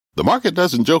The market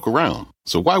doesn't joke around,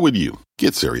 so why would you?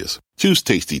 Get serious. Choose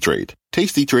Tasty Trade.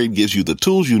 Tasty Trade gives you the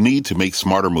tools you need to make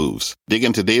smarter moves. Dig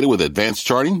into data with advanced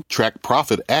charting, track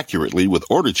profit accurately with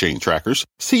order chain trackers,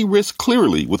 see risk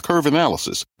clearly with curve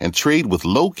analysis, and trade with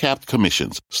low-capped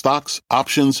commissions, stocks,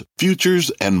 options,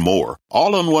 futures, and more.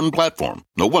 All on one platform.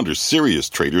 No wonder serious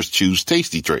traders choose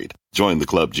Tasty Trade. Join the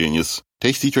club, genius.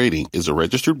 Tasty Trading is a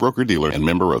registered broker-dealer and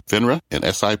member of FINRA and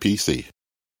SIPC.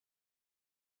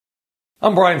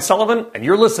 I'm Brian Sullivan, and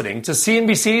you're listening to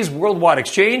CNBC's Worldwide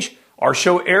Exchange. Our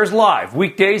show airs live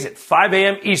weekdays at 5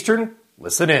 a.m. Eastern.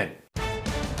 Listen in.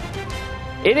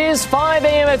 It is 5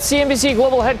 a.m. at CNBC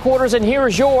Global Headquarters, and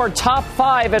here's your top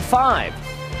 5 at 5.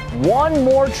 One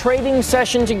more trading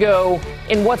session to go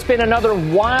in what's been another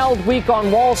wild week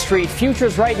on Wall Street.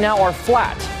 Futures right now are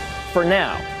flat for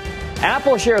now.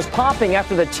 Apple shares popping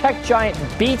after the tech giant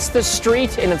beats the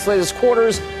street in its latest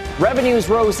quarters. Revenues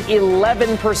rose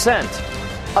 11%.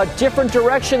 A different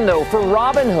direction, though, for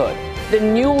Robinhood, the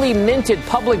newly minted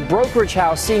public brokerage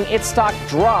house seeing its stock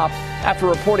drop after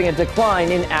reporting a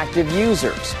decline in active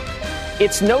users.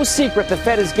 It's no secret the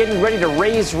Fed is getting ready to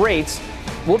raise rates.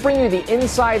 We'll bring you the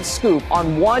inside scoop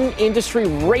on one industry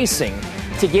racing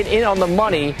to get in on the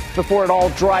money before it all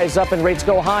dries up and rates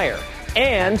go higher.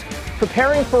 And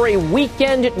preparing for a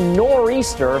weekend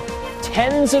nor'easter,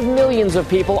 tens of millions of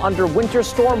people under winter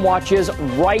storm watches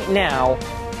right now.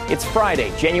 It's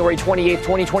Friday, January 28th,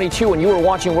 2022, and you are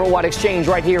watching Worldwide Exchange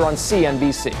right here on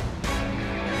CNBC.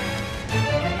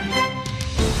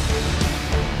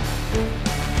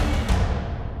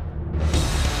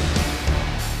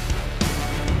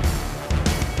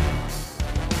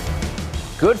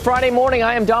 Good Friday morning.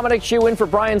 I am Dominic Chu in for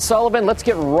Brian Sullivan. Let's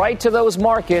get right to those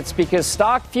markets because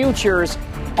stock futures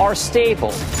are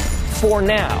stable for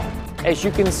now. As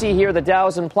you can see here, the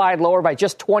Dow's implied lower by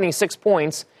just 26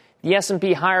 points. The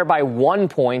S&P higher by 1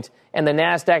 point, and the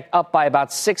Nasdaq up by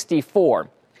about 64.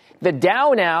 The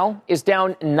Dow now is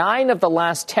down 9 of the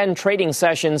last 10 trading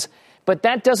sessions, but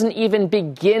that doesn't even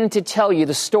begin to tell you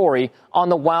the story on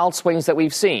the wild swings that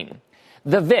we've seen.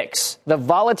 The VIX, the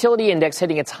volatility index,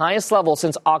 hitting its highest level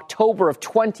since October of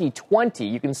 2020.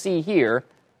 You can see here.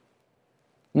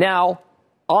 Now,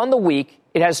 on the week,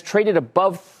 it has traded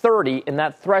above 30 in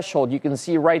that threshold. You can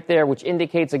see right there, which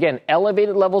indicates, again,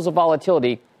 elevated levels of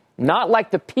volatility. Not like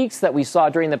the peaks that we saw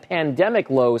during the pandemic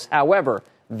lows, however,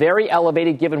 very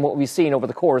elevated given what we've seen over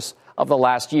the course of the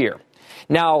last year.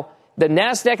 Now, the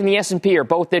Nasdaq and the S&P are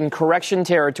both in correction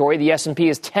territory. The S&P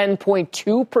is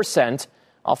 10.2%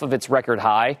 off of its record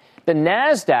high. The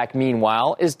Nasdaq,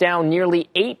 meanwhile, is down nearly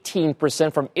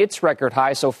 18% from its record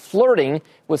high, so flirting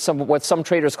with what some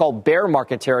traders call bear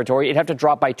market territory. It'd have to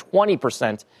drop by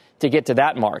 20% to get to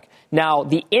that mark. Now,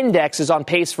 the index is on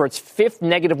pace for its 5th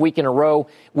negative week in a row,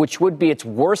 which would be its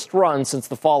worst run since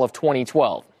the fall of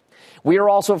 2012. We are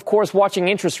also, of course, watching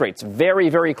interest rates very,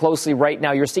 very closely right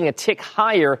now. You're seeing a tick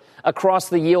higher across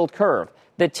the yield curve.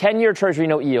 The 10-year Treasury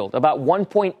note yield, about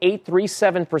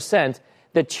 1.837%.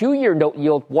 The 2-year note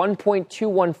yield,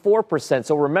 1.214%.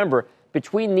 So remember,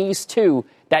 between these two,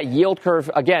 that yield curve,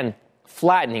 again,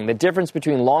 flattening. The difference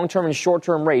between long-term and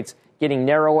short-term rates getting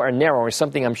narrower and narrower,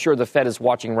 something I'm sure the Fed is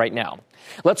watching right now.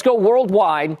 Let's go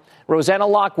worldwide. Rosanna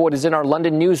Lockwood is in our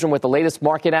London newsroom with the latest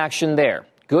market action there.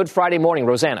 Good Friday morning,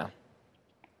 Rosanna.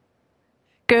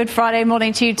 Good Friday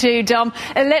morning to you too, Dom.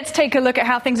 Let's take a look at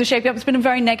how things are shaping up. It's been a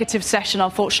very negative session,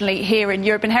 unfortunately, here in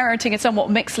Europe, inheriting a somewhat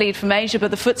mixed lead from Asia,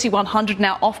 but the FTSE 100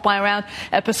 now off by around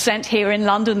 1% here in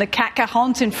London. The CAC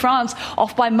 40 in France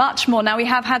off by much more. Now, we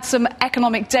have had some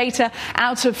economic data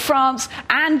out of France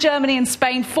and Germany and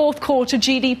Spain, fourth quarter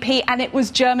GDP, and it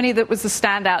was Germany that was the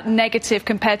standout, negative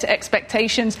compared to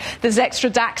expectations. There's extra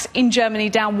DAX in Germany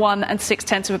down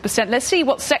 1.6%. Let's see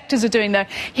what sectors are doing, though,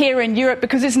 here in Europe,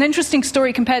 because it's an interesting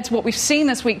story compared to what we've seen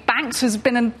this week. Banks has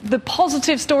been the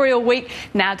positive story all week,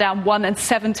 now down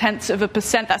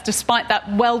 1.7%. That's despite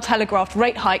that well-telegraphed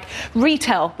rate hike.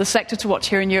 Retail, the sector to watch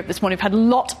here in Europe this morning. We've had a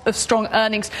lot of strong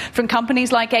earnings from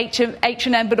companies like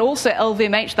H&M, but also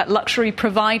LVMH, that luxury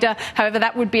provider. However,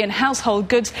 that would be in household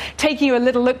goods. Taking you a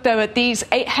little look, though, at these,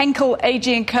 Henkel,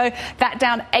 AG & Co., that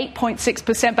down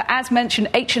 8.6%. But as mentioned,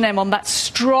 H&M on that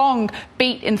strong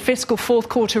beat in fiscal fourth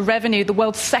quarter revenue, the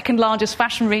world's second largest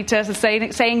fashion retailer,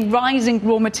 saying rising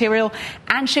raw material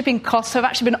and shipping costs have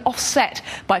actually been offset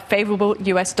by favorable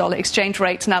US dollar exchange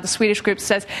rates. Now, the Swedish group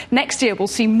says next year we'll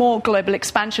see more global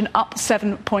expansion, up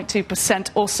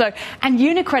 7.2% or so. And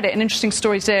UniCredit, an interesting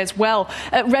story there as well.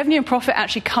 Revenue and profit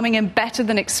actually coming in better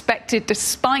than expected,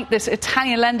 despite this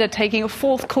Italian lender taking a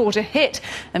fourth quarter hit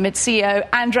amid CEO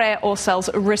Andrea Orcell's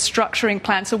restructuring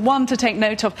plan. So one to take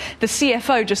note of, the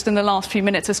CFO just in the last few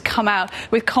minutes has come out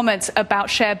with comments about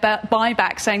share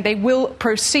buyback, saying they will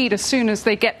proceed as soon as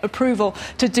they get approval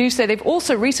to do so. They've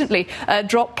also recently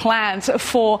dropped plans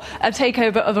for a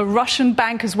takeover of a Russian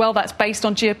bank as well. That's based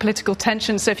on geopolitical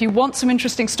tensions. So if you want some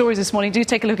interesting stories this morning, do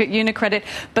take a look at UniCredit.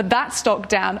 But that stock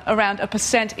down around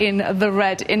 1% in the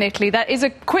red in Italy. That is a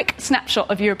quick snapshot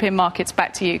of European markets.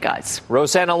 Back to you guys.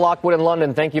 Rosanna Lockwood in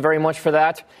London, thank you very much for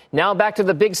that. Now back to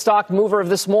the big stock mover of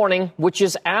this morning, which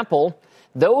is Apple.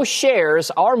 Those shares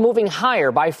are moving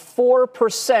higher by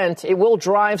 4%. It will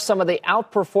drive some of the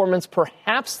outperformance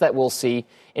perhaps that we'll see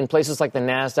in places like the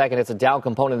NASDAQ, and it's a Dow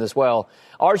component as well.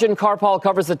 Arjun Karpal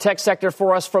covers the tech sector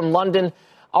for us from London.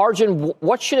 Arjun,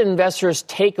 what should investors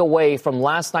take away from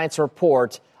last night's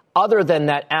report other than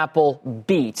that Apple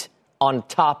beat on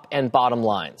top and bottom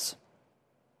lines?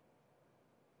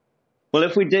 Well,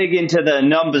 if we dig into the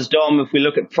numbers, Dom, if we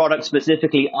look at products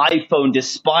specifically, iPhone,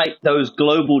 despite those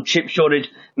global chip shortage,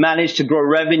 managed to grow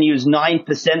revenues 9%.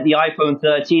 The iPhone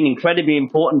 13, incredibly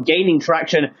important, gaining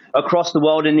traction across the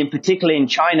world, and in particular in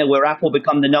China, where Apple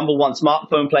became the number one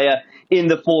smartphone player in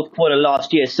the fourth quarter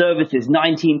last year. Services,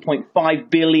 $19.5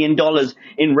 billion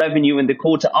in revenue in the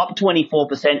quarter, up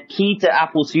 24%, key to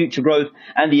Apple's future growth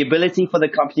and the ability for the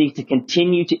company to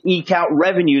continue to eke out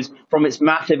revenues from its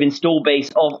massive install base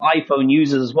of iPhone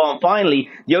users as well. And finally,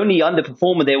 the only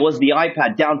underperformer there was the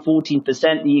iPad, down 14%,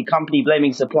 the company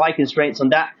blaming supply constraints on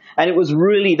that. And it was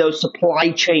really those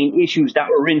supply chain issues that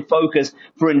were in focus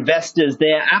for investors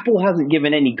there. Apple hasn't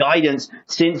given any guidance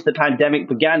since the pandemic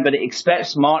began, but it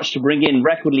expects March to bring in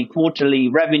recordly quarterly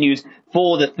revenues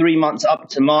for the 3 months up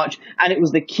to March. And it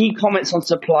was the key comments on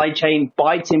supply chain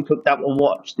by Tim Cook that were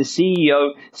watched. The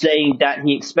CEO saying that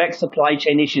he expects supply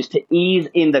chain issues to ease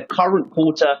in the current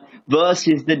quarter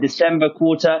versus the December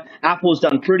quarter. Apple's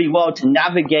done pretty well to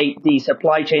navigate the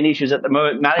supply chain issues at the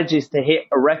moment, manages to hit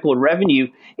a record revenue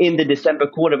in the December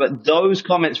quarter. But those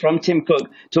comments from Tim Cook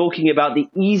talking about the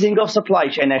easing of supply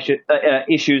chain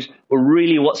issues were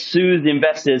really what soothed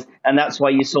investors. And that's why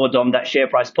you saw, Dom, that share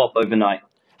price pop overnight.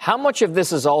 How much of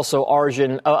this is also,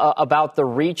 Arjun, about the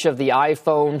reach of the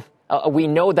iPhone? We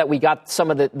know that we got some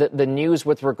of the news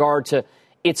with regard to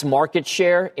its market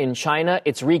share in China.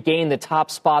 It's regained the top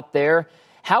spot there.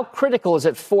 How critical is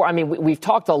it for, I mean, we've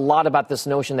talked a lot about this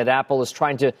notion that Apple is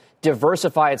trying to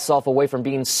diversify itself away from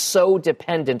being so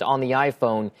dependent on the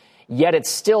iPhone, yet it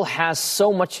still has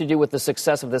so much to do with the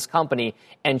success of this company,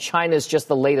 and China is just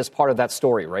the latest part of that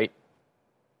story, right?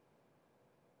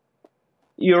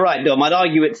 You're right, Dom. I'd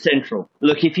argue it's central.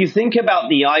 Look, if you think about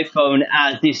the iPhone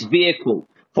as this vehicle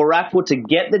for Apple to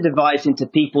get the device into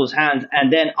people's hands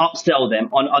and then upsell them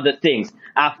on other things,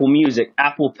 Apple Music,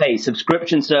 Apple Pay,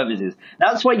 subscription services.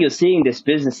 That's why you're seeing this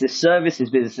business, this services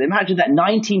business. Imagine that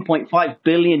 $19.5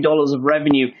 billion of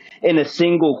revenue in a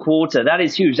single quarter. That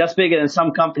is huge. That's bigger than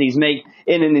some companies make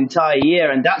in an entire year.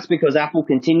 And that's because Apple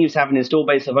continues to have an install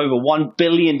base of over 1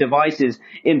 billion devices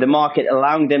in the market,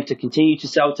 allowing them to continue to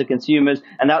sell to consumers.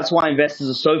 And that's why investors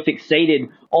are so fixated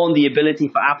on the ability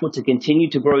for Apple to continue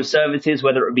to grow services,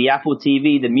 whether it be Apple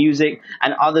TV, the music,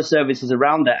 and other services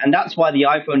around that. And that's why the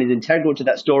iPhone is integral to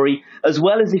that story, as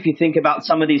well as if you think about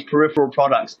some of these peripheral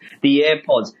products, the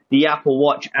AirPods, the Apple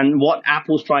Watch, and what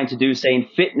Apple's trying to do, say, in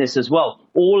fitness as well.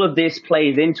 All of this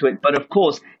plays into it. But of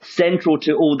course, central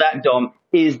to all that, Dom,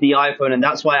 is the iPhone. And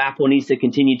that's why Apple needs to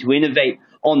continue to innovate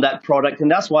on that product. And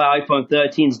that's why iPhone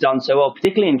 13's done so well,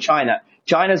 particularly in China.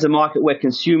 China's a market where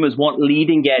consumers want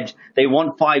leading edge. They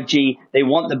want 5G. They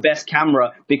want the best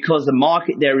camera because the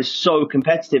market there is so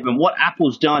competitive. And what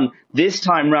Apple's done this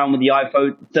time around with the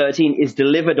iPhone 13 is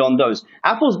delivered on those.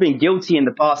 Apple's been guilty in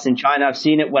the past in China. I've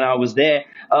seen it when I was there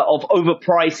of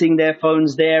overpricing their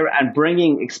phones there and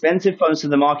bringing expensive phones to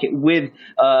the market with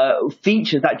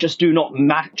features that just do not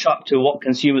match up to what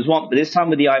consumers want. But this time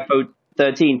with the iPhone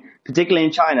 13, particularly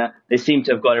in China, they seem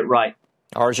to have got it right.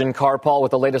 Arjun Karpal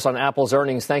with the latest on Apple's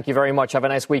earnings. Thank you very much. Have a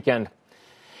nice weekend.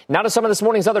 Now to some of this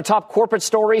morning's other top corporate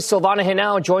stories. Silvana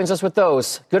Henao joins us with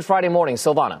those. Good Friday morning,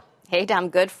 Silvana. Hey, Dom.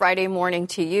 Good Friday morning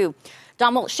to you.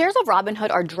 Dom, well, shares of Robinhood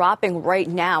are dropping right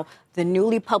now. The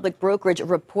newly public brokerage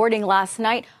reporting last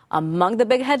night Among the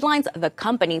big headlines, the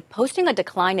company posting a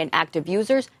decline in active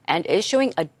users and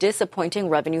issuing a disappointing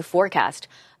revenue forecast.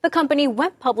 The company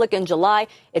went public in July.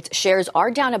 Its shares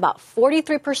are down about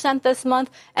 43% this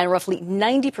month and roughly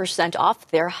 90%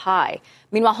 off their high.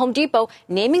 Meanwhile, Home Depot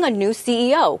naming a new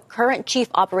CEO. Current Chief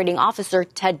Operating Officer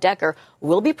Ted Decker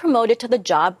will be promoted to the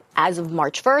job as of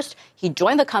March 1st. He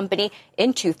joined the company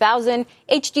in 2000.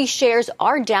 HD shares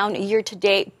are down year to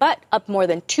date, but up more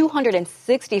than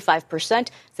 265%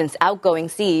 since outgoing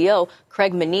CEO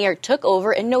Craig Menear took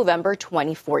over in November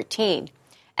 2014.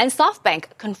 And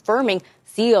SoftBank confirming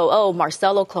COO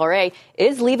Marcelo Claure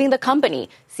is leaving the company.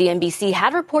 CNBC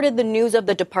had reported the news of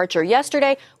the departure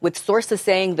yesterday, with sources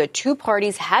saying the two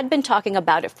parties had been talking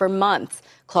about it for months.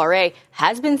 Claure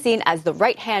has been seen as the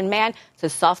right-hand man to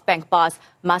SoftBank boss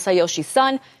Masayoshi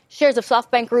Son. Shares of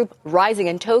SoftBank Group rising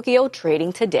in Tokyo,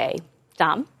 trading today.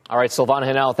 Dom? All right, Silvana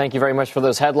Henao, thank you very much for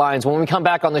those headlines. When we come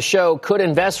back on the show, could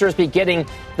investors be getting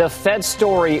the Fed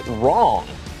story wrong?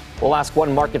 We'll ask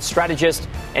one market strategist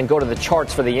and go to the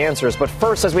charts for the answers. But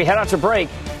first, as we head out to break,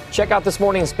 check out this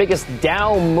morning's biggest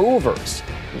Dow movers.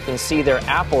 You can see there,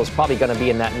 Apple is probably going to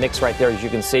be in that mix right there, as you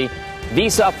can see.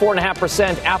 Visa up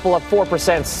 4.5%, Apple up 4%,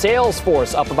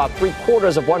 Salesforce up about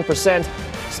 0.75%.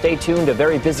 Stay tuned, a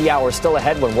very busy hour still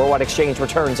ahead when Worldwide Exchange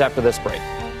returns after this break.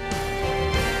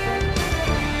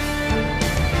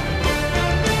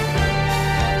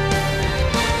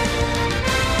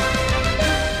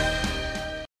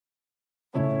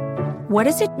 What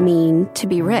does it mean to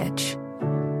be rich?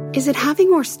 Is it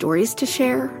having more stories to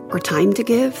share or time to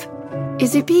give?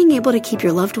 Is it being able to keep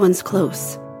your loved ones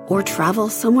close or travel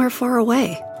somewhere far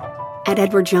away? At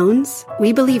Edward Jones,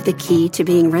 we believe the key to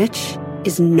being rich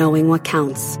is knowing what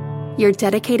counts. Your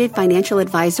dedicated financial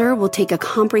advisor will take a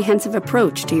comprehensive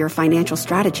approach to your financial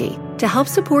strategy to help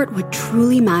support what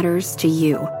truly matters to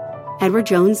you.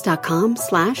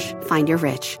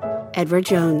 EdwardJones.com/findyourrich. Edward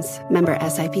Jones, member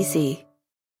SIPC.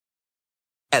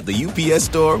 At the UPS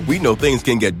Store, we know things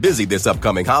can get busy this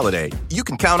upcoming holiday. You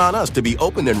can count on us to be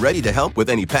open and ready to help with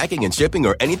any packing and shipping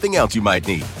or anything else you might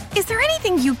need. Is there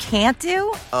anything you can't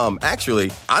do?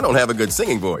 Actually, I don't have a good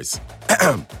singing voice.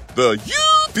 The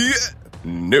UPS...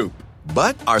 Nope.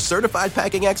 But our certified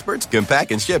packing experts can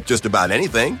pack and ship just about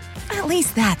anything. At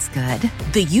least that's good.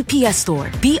 The UPS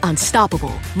Store. Be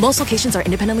unstoppable. Most locations are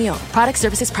independently owned. Product,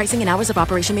 services, pricing, and hours of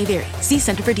operation may vary. See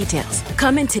Center for details.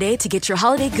 Come in today to get your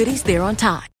holiday goodies there on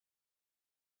time.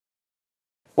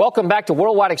 Welcome back to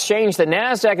Worldwide Exchange. The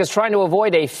Nasdaq is trying to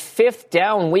avoid a fifth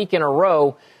down week in a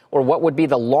row, or what would be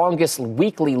the longest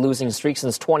weekly losing streak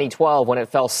since 2012 when it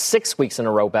fell 6 weeks in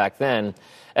a row back then.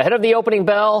 Ahead of the opening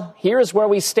bell, here's where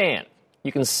we stand.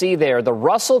 You can see there, the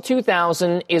Russell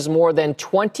 2000 is more than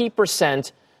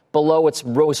 20% below its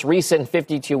most recent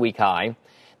 52-week high.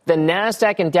 The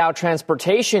Nasdaq and Dow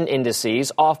Transportation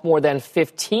Indices off more than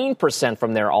 15%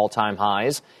 from their all-time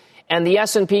highs. And the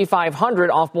S&P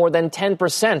 500 off more than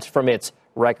 10% from its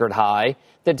record high.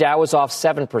 The Dow is off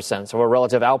 7%, so a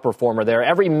relative outperformer there.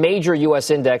 Every major U.S.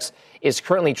 index is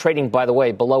currently trading, by the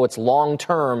way, below its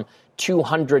long-term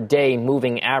 200-day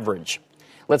moving average.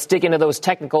 Let's dig into those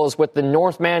technicals with the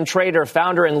Northman trader,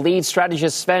 founder and lead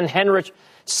strategist Sven Henrich.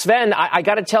 Sven, I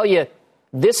got to tell you,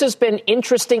 this has been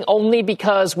interesting only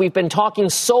because we've been talking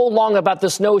so long about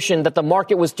this notion that the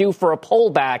market was due for a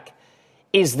pullback.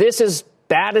 Is this as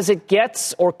bad as it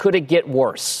gets, or could it get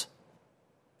worse?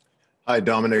 Hi,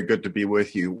 Dominic. Good to be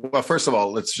with you. Well, first of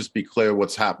all, let's just be clear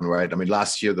what's happened, right? I mean,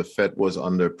 last year, the Fed was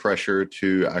under pressure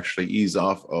to actually ease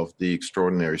off of the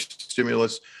extraordinary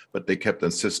stimulus, but they kept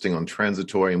insisting on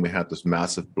transitory, and we had this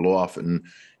massive blow-off in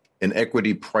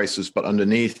equity prices. But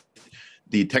underneath,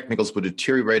 the technicals were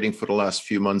deteriorating for the last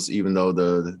few months, even though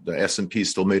the S&P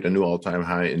still made a new all-time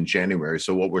high in January.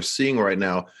 So what we're seeing right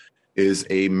now is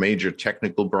a major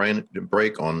technical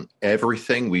break on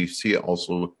everything. We see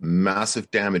also massive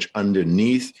damage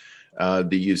underneath.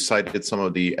 You cited some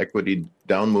of the equity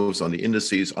down moves on the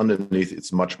indices. Underneath,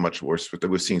 it's much, much worse.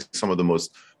 We're seeing some of the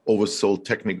most oversold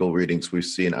technical readings we've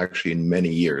seen actually in many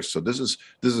years. So this is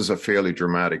a fairly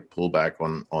dramatic pullback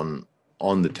on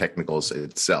the technicals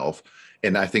itself.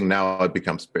 And I think now it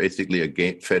becomes basically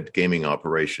a Fed gaming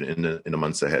operation in the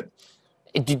months ahead.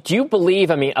 Do you believe,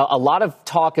 I mean, a lot of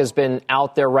talk has been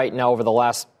out there right now over the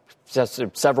last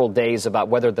several days about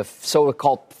whether the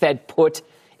so-called Fed put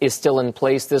is still in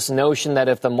place, this notion that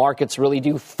if the markets really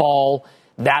do fall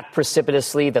that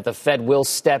precipitously, that the Fed will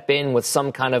step in with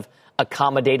some kind of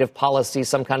accommodative policy,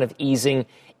 some kind of easing.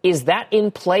 Is that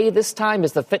in play this time?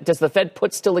 Does the Fed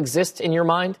put still exist in your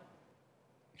mind?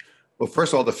 Well,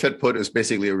 first of all, the Fed put is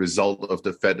basically a result of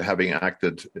the Fed having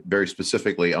acted very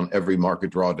specifically on every market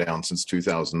drawdown since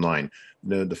 2009.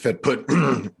 The Fed put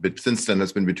since then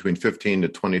has been between 15 to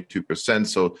 22%.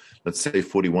 So let's say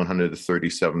 4,100 to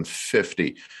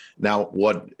 3,750. Now,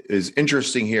 what is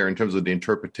interesting here in terms of the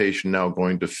interpretation now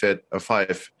going to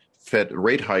five Fed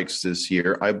rate hikes this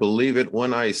year, I believe it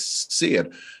when I see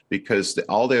it, because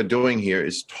all they're doing here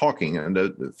is talking. And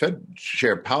the Fed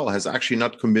Chair Powell has actually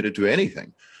not committed to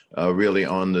anything. Really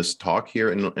on this talk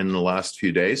here in the last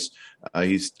few days.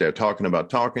 They're talking about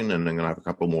talking, and they're going to have a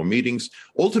couple more meetings.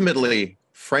 Ultimately,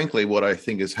 frankly, what I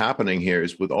think is happening here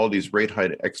is with all these rate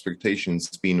hike expectations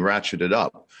being ratcheted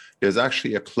up, there's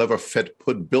actually a clever Fed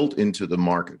put built into the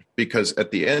market. Because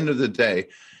at the end of the day,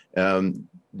 and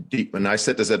I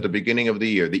said this at the beginning of the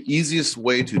year, the easiest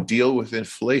way to deal with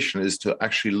inflation is to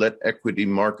actually let equity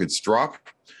markets drop,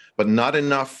 but not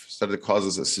enough so that it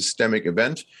causes a systemic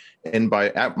event. And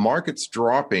by markets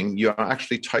dropping, you're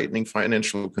actually tightening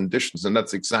financial conditions. And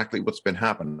that's exactly what's been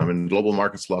happening. I mean, global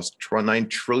markets lost $9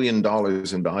 trillion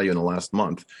in value in the last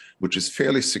month, which is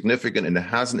fairly significant, and it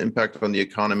has an impact on the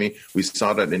economy. We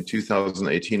saw that in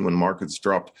 2018 when markets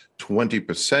dropped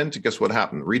 20%. Guess what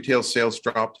happened? Retail sales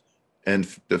dropped, and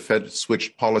the Fed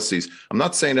switched policies. I'm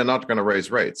not saying they're not going to raise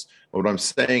rates. What I'm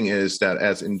saying is that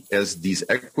as these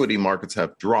equity markets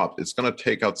have dropped, it's going to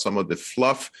take out some of the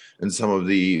fluff and some of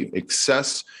the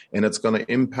excess, and it's going to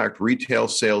impact retail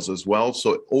sales as well.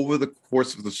 So over the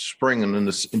course of the spring and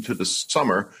into the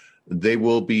summer, they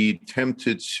will be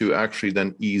tempted to actually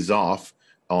then ease off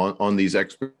on these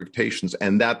expectations,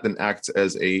 and that then acts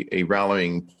as a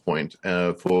rallying point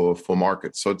for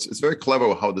markets. So it's very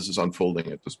clever how this is unfolding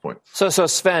at this point. So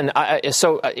Sven,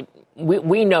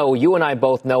 we know, you and I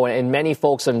both know, and many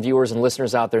folks and viewers and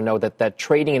listeners out there know that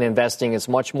trading and investing is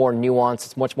much more nuanced,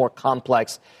 it's much more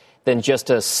complex than just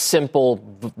a simple,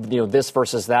 this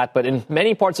versus that. But in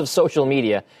many parts of social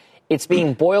media, it's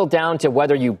being boiled down to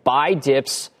whether you buy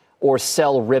dips or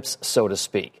sell rips, so to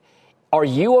speak. Are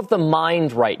you of the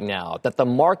mind right now that the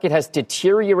market has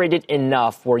deteriorated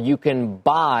enough where you can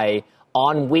buy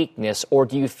on weakness, or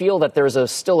do you feel that there's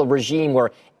still a regime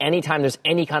where anytime there's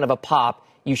any kind of a pop,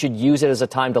 you should use it as a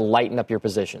time to lighten up your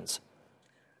positions?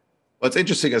 Well, it's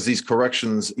interesting as these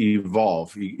corrections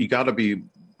evolve. You got to be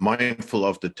mindful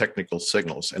of the technical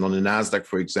signals. And on the NASDAQ,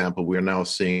 for example, we're now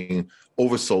seeing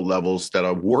oversold levels that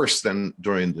are worse than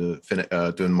during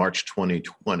March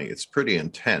 2020. It's pretty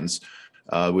intense.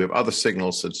 We have other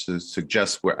signals that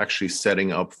suggest we're actually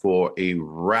setting up for a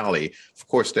rally. Of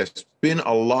course, there's been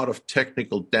a lot of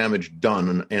technical damage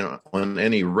done on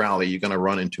any rally. You're going to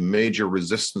run into major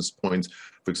resistance points.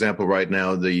 For example, right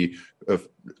now, the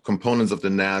components of the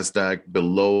NASDAQ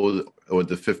below or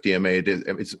the 50 MA,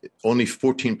 it's only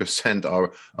 14%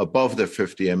 are above the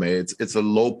 50 MA. It's a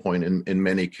low point in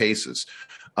many cases.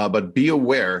 But be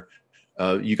aware,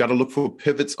 you got to look for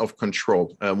pivots of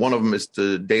control. One of them is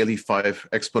the daily 5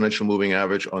 exponential moving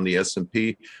average on the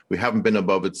S&P. We haven't been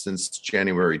above it since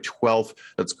January 12th.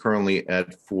 That's currently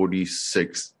at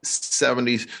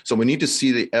 4670. So we need to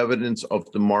see the evidence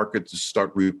of the market to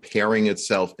start repairing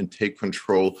itself and take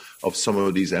control of some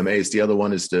of these MAs. The other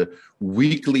one is the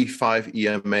weekly 5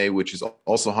 EMA, which is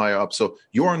also higher up. So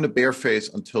you're in the bear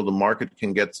phase until the market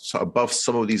can get above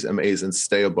some of these MAs and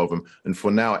stay above them. And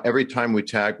for now, every time we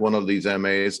tag one of these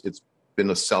MAs, it's been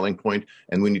a selling point,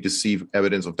 and we need to see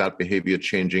evidence of that behavior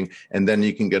changing. And then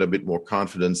you can get a bit more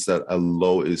confidence that a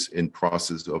low is in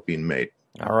process of being made.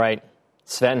 All right.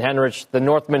 Sven Henrich, the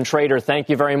Northman Trader, thank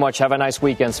you very much. Have a nice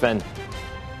weekend, Sven.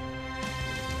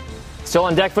 Still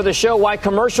on deck for the show, why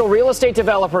commercial real estate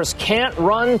developers can't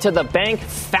run to the bank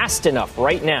fast enough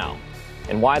right now,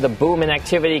 and why the boom in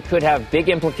activity could have big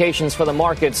implications for the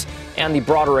markets and the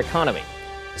broader economy.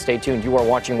 Stay tuned. You are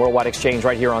watching Worldwide Exchange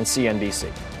right here on CNBC.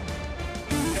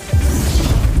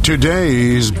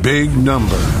 Today's big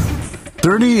number,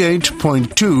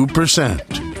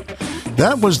 38.2%.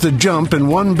 That was the jump in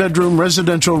one-bedroom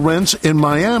residential rents in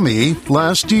Miami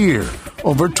last year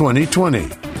over 2020.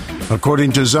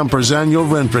 According to Zumper's annual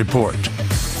rent report.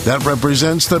 That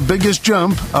represents the biggest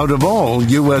jump out of all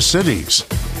U.S. cities.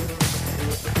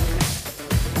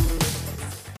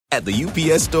 At the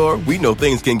UPS Store, we know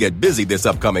things can get busy this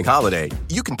upcoming holiday.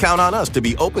 You can count on us to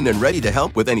be open and ready to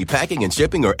help with any packing and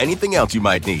shipping or anything else you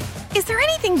might need. Is there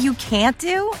anything you can't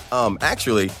do?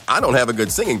 Actually, I don't have a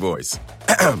good singing voice.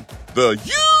 The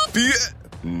UPS...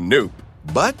 Nope.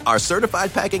 But our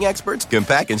certified packing experts can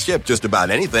pack and ship just about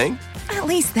anything. At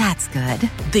least that's good.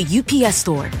 The UPS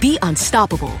Store. Be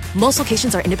unstoppable. Most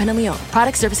locations are independently owned.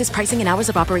 Product, services, pricing, and hours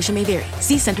of operation may vary.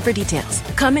 See Center for details.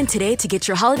 Come in today to get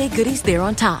your holiday goodies there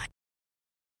on time.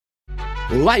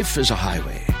 Life is a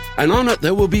highway, and on it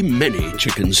there will be many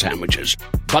chicken sandwiches.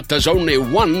 But there's only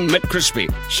one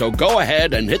McCrispy. So go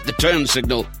ahead and hit the turn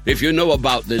signal if you know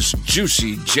about this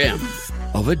juicy gem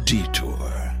of a detour.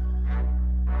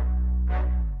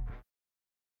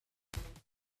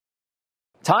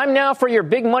 Time now for your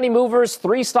big money movers,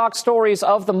 3 stock stories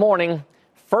of the morning.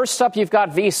 First up, you've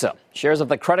got Visa. Shares of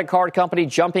the credit card company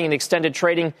jumping in extended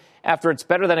trading after its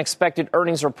better-than-expected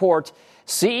earnings report.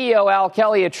 CEO Al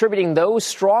Kelly attributing those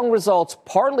strong results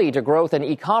partly to growth in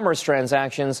e-commerce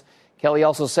transactions. Kelly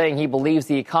also saying he believes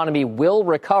the economy will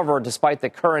recover despite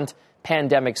the current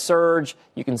pandemic surge.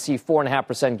 You can see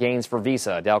 4.5% gains for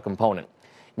Visa, a Dow component.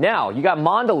 Now, you got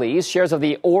Mondelez, shares of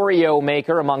the Oreo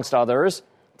maker, amongst others,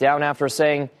 down after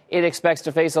saying it expects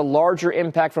to face a larger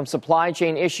impact from supply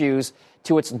chain issues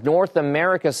to its North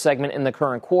America segment in the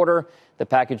current quarter. The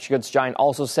packaged goods giant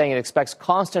also saying it expects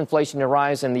cost inflation to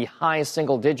rise in the high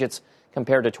single digits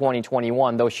compared to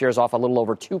 2021. Those shares off a little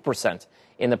over 2%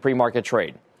 in the pre-market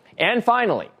trade. And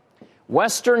finally,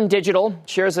 Western Digital,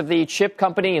 shares of the chip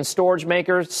company and storage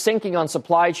maker, sinking on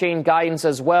supply chain guidance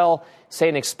as well,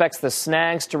 saying it expects the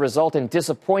snags to result in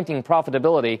disappointing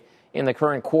profitability in the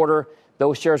current quarter.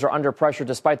 Those shares are under pressure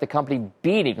despite the company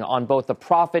beating on both the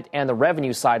profit and the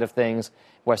revenue side of things.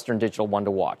 Western Digital, one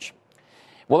to watch.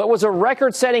 Well, it was a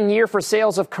record-setting year for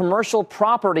sales of commercial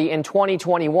property in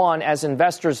 2021 as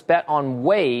investors bet on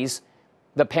ways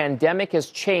the pandemic has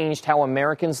changed how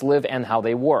Americans live and how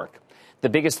they work. The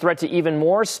biggest threat to even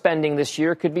more spending this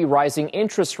year could be rising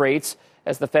interest rates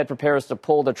as the Fed prepares to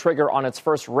pull the trigger on its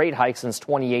first rate hike since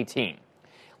 2018.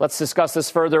 Let's discuss this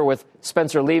further with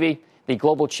Spencer Levy, the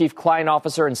Global Chief Client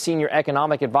Officer and Senior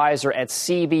Economic Advisor at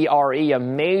CBRE, a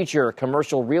major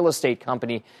commercial real estate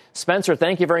company. Spencer,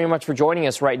 thank you very much for joining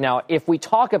us right now. If we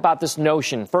talk about this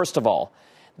notion, first of all,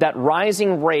 that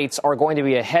rising rates are going to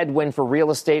be a headwind for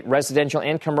real estate, residential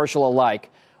and commercial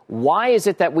alike, why is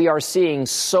it that we are seeing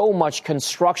so much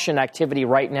construction activity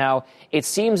right now? It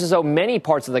seems as though many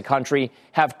parts of the country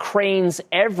have cranes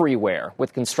everywhere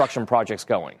with construction projects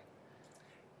going.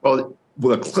 Well,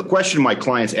 the question my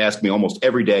clients ask me almost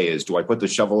every day is, do I put the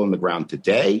shovel in the ground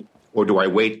today, or do I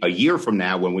wait a year from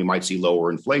now when we might see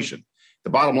lower inflation? The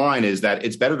bottom line is that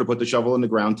it's better to put the shovel in the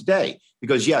ground today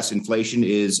because, yes, inflation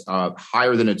is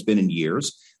higher than it's been in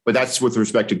years, but that's with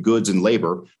respect to goods and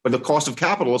labor. But the cost of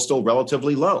capital is still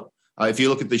relatively low. If you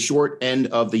look at the short end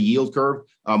of the yield curve,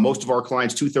 most of our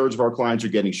clients, 2/3 of our clients are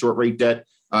getting short rate debt.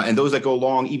 And those that go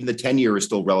long, even the 10-year is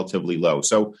still relatively low.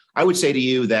 So I would say to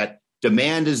you that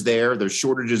demand is there. There's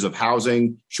shortages of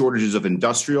housing, shortages of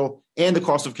industrial, and the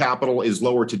cost of capital is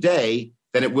lower today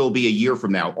than it will be a year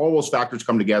from now. All those factors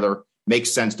come together. Makes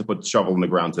sense to put the shovel in the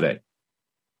ground today.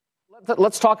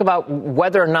 Let's talk about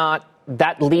whether or not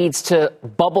that leads to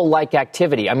bubble-like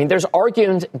activity. I mean, there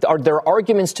are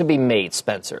arguments to be made,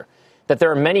 Spencer, that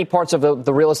there are many parts of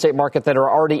the real estate market that are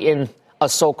already in a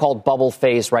so-called bubble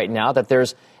phase right now, that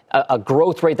there's a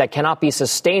growth rate that cannot be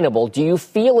sustainable. Do you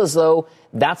feel as though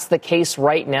that's the case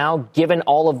right now, given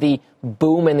all of the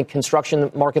boom in the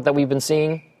construction market that we've been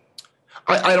seeing?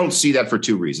 I don't see that for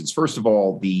two reasons. First of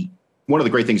all, one of the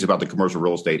great things about the commercial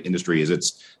real estate industry is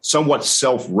it's somewhat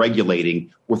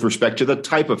self-regulating with respect to the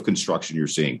type of construction you're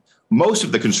seeing. Most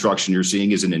of the construction you're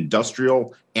seeing is in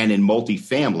industrial and in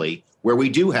multifamily, where we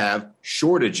do have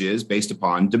shortages based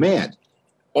upon demand.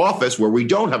 Office, where we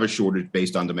don't have a shortage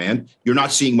based on demand, you're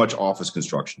not seeing much office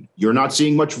construction. You're not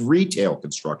seeing much retail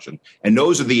construction. And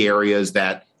those are the areas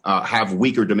that have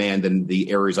weaker demand than the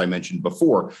areas I mentioned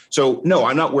before. So, no,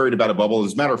 I'm not worried about a bubble.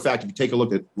 As a matter of fact, if you take a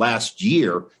look at last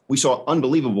year, we saw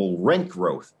unbelievable rent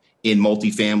growth in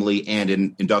multifamily and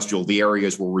in industrial, the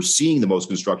areas where we're seeing the most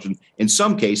construction, in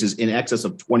some cases in excess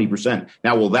of 20%.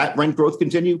 Now, will that rent growth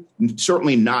continue?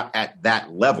 Certainly not at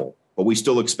that level, but we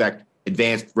still expect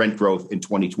advanced rent growth in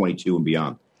 2022 and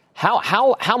beyond.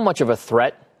 How much of a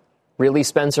threat, really,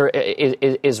 Spencer,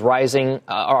 is rising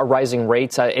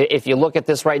rates? If you look at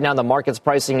this right now, the market's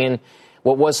pricing in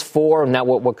what was 4, now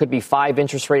what could be 5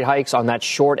 interest rate hikes on that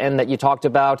short end that you talked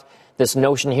about. This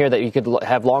notion here that you could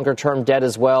have longer term debt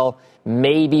as well,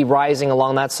 maybe rising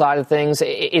along that side of things.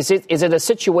 Is it a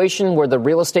situation where the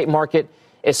real estate market,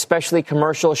 especially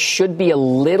commercial, should be a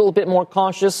little bit more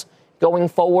cautious going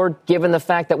forward, given the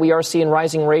fact that we are seeing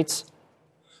rising rates?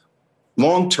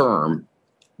 Long term,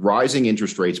 rising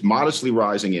interest rates, modestly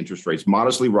rising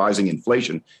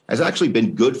inflation has actually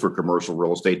been good for commercial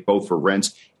real estate, both for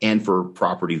rents and for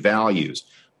property values.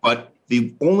 But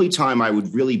the only time I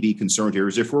would really be concerned here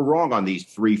is if we're wrong on these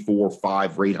 3, 4,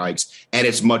 5 rate hikes, and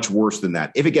it's much worse than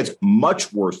that. If it gets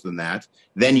much worse than that,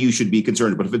 then you should be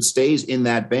concerned. But if it stays in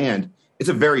that band, it's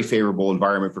a very favorable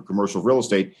environment for commercial real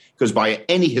estate because by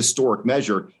any historic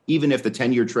measure, even if the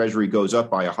 10-year Treasury goes up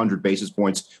by 100 basis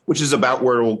points, which is about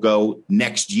where it will go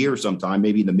next year sometime,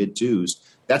 maybe in the mid-twos,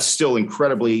 that's still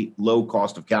incredibly low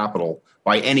cost of capital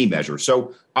by any measure.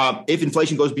 So if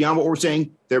inflation goes beyond what we're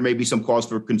saying, there may be some cause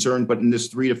for concern. But in this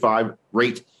 3 to 5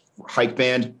 rate hike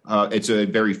band, it's a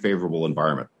very favorable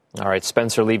environment. All right,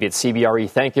 Spencer Levy at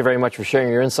CBRE. Thank you very much for sharing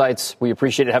your insights. We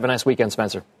appreciate it. Have a nice weekend,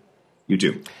 Spencer. You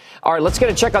too. All right, let's get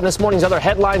a check on this morning's other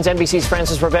headlines. NBC's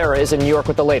Frances Rivera is in New York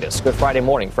with the latest. Good Friday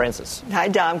morning, Frances. Hi,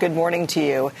 Dom. Good morning to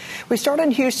you. We start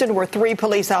in Houston, where 3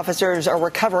 police officers are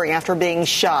recovering after being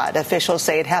shot. Officials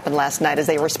say it happened last night as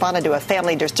they responded to a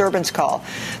family disturbance call.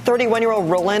 31-year-old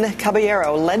Roland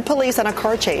Caballero led police on a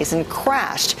car chase and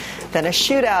crashed. Then a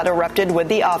shootout erupted with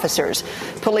the officers.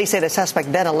 Police say the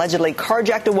suspect then allegedly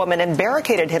carjacked a woman and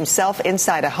barricaded himself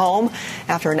inside a home.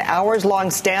 After an hours-long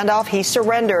standoff, he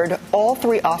surrendered. All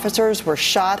 3 officers were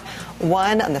shot,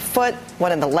 one on the foot,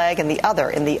 one in the leg, and the other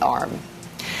in the arm.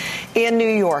 In New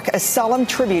York, a solemn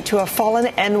tribute to a fallen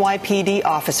NYPD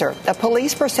officer. A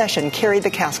police procession carried the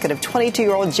casket of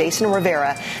 22-year-old Jason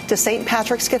Rivera to St.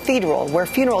 Patrick's Cathedral, where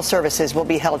funeral services will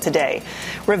be held today.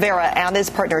 Rivera and his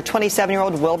partner,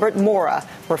 27-year-old Wilbert Mora,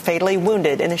 were fatally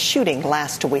wounded in a shooting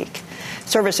last week.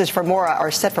 Services for Mora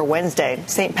are set for Wednesday.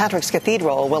 St. Patrick's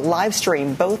Cathedral will live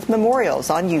stream both memorials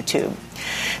on YouTube.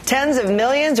 Tens of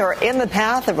millions are in the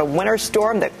path of a winter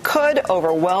storm that could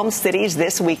overwhelm cities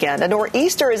this weekend. A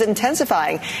nor'easter is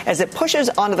intensifying as it pushes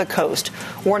onto the coast.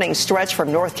 Warnings stretch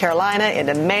from North Carolina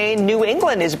into Maine. New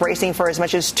England is bracing for as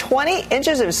much as 20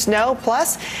 inches of snow.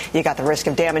 Plus, you got the risk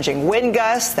of damaging wind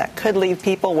gusts that could leave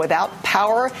people without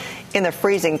power in the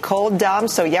freezing cold, Dom.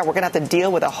 So, yeah, we're going to have to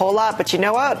deal with a whole lot. But you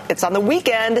know what? It's on the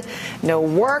weekend. No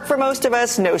work for most of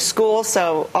us, no school.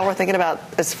 So all we're thinking about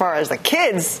as far as the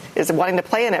kids is wanting to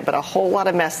play in it, but a whole lot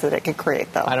of mess that it could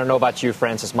create, though. I don't know about you,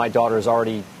 Francis. My daughter is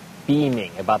already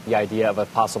beaming about the idea of a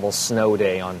possible snow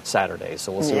day on Saturday.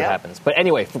 So we'll see what happens. But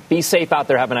anyway, be safe out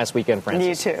there. Have a nice weekend,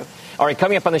 Francis. You too. All right,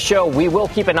 coming up on the show, we will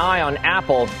keep an eye on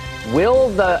Apple. Will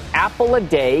the apple a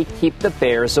day keep the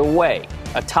bears away?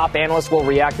 A top analyst will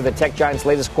react to the tech giant's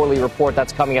latest quarterly report.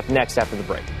 That's coming up next after the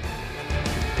break.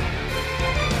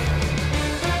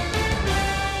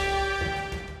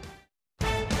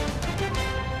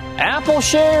 Apple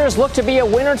shares look to be a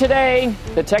winner today.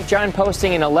 The tech giant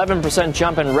posting an 11%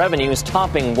 jump in revenues,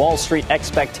 topping Wall Street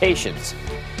expectations.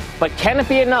 But can it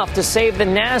be enough to save the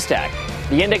NASDAQ?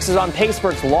 The index is on pace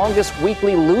for its longest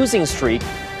weekly losing streak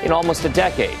in almost a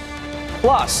decade.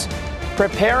 Plus,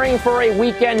 preparing for a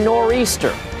weekend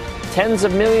nor'easter. Tens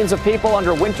of millions of people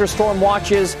under winter storm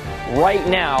watches right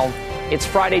now. It's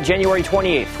Friday, January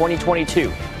 28th,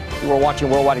 2022. You are watching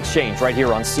Worldwide Exchange right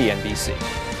here on CNBC.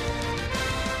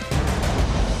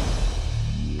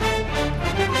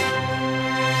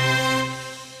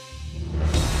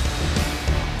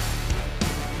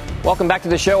 Welcome back to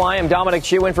the show. I am Dominic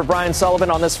Chu in for Brian Sullivan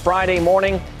on this Friday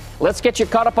morning. Let's get you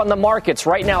caught up on the markets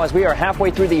right now as we are halfway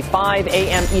through the 5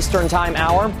 a.m. Eastern Time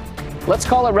hour. Let's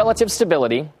call it relative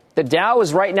stability. The Dow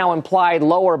is right now implied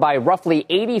lower by roughly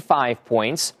 85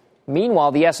 points.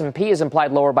 Meanwhile, the S&P is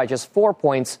implied lower by just 4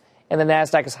 points, and the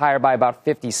NASDAQ is higher by about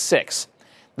 56.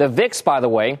 The VIX, by the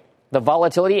way, the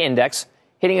volatility index,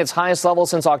 hitting its highest level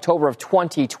since October of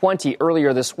 2020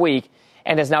 earlier this week,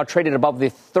 and has now traded above the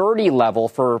 30 level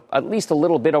for at least a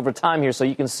little bit over time here, so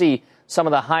you can see some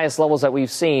of the highest levels that we've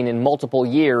seen in multiple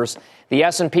years. The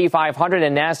S&P 500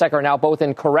 and NASDAQ are now both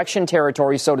in correction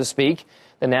territory, so to speak.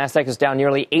 The NASDAQ is down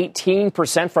nearly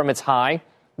 18% from its high.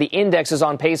 The index is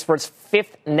on pace for its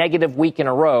 5th negative week in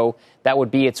a row. That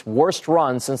would be its worst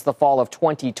run since the fall of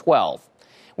 2012.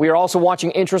 We are also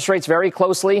watching interest rates very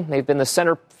closely. They've been the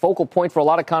center focal point for a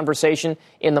lot of conversation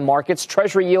in the markets.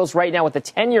 Treasury yields right now with the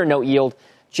 10-year note yield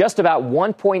just about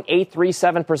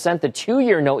 1.837%. The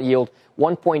 2-year note yield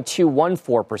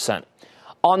 1.214%.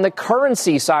 On the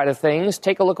currency side of things,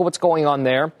 take a look at what's going on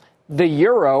there. The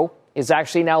euro is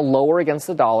actually now lower against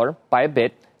the dollar by a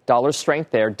bit. Dollar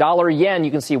strength there. Dollar yen,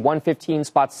 you can see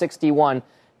 115.61.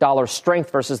 Dollar strength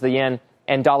versus the yen,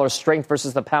 and dollar strength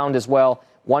versus the pound as well.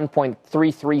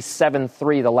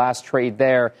 1.3373, the last trade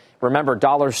there. Remember,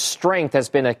 dollar strength has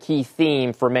been a key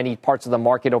theme for many parts of the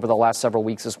market over the last several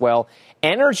weeks as well.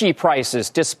 Energy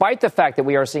prices, despite the fact that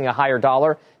we are seeing a higher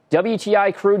dollar,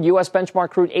 WTI crude, U.S.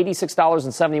 benchmark crude,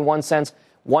 $86.71,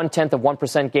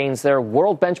 0.1% gains there.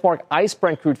 World benchmark ICE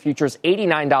Brent crude futures,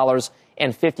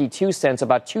 $89.52,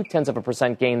 about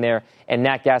 0.2% gain there. And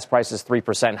nat gas prices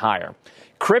 3% higher.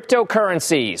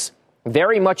 Cryptocurrencies,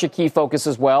 very much a key focus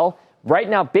as well. Right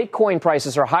now, Bitcoin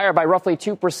prices are higher by roughly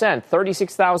 2%,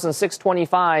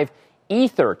 $36,625.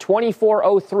 Ether,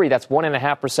 24.03. That's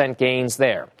 1.5% gains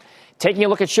there. Taking a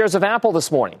look at shares of Apple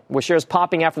this morning, with shares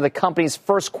popping after the company's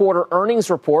first quarter earnings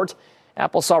report.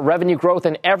 Apple saw revenue growth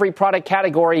in every product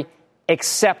category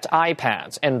except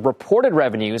iPads, and reported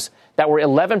revenues that were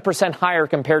 11% higher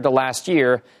compared to last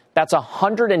year. That's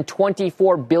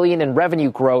 $124 billion in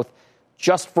revenue growth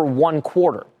just for one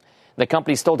quarter. The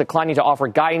company is still declining to offer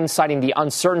guidance, citing the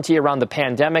uncertainty around the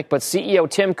pandemic. But CEO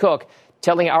Tim Cook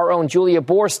telling our own Julia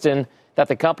Boorstin that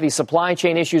the company's supply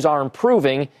chain issues are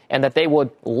improving and that they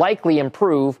would likely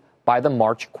improve by the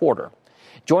March quarter.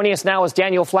 Joining us now is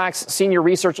Daniel Flax, Senior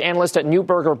Research Analyst at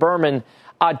Neuberger Berman.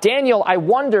 Daniel, I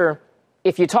wonder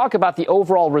if you talk about the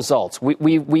overall results.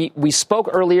 We spoke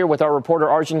earlier with our reporter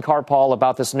Arjun Karpal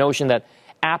about this notion that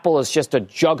Apple is just a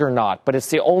juggernaut, but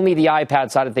it's only the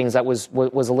iPad side of things that was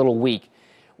a little weak.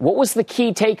 What was the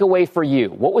key takeaway for you?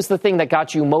 What was the thing that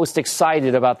got you most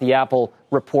excited about the Apple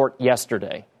report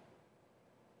yesterday?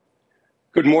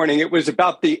 Good morning. It was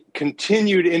about the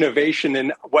continued innovation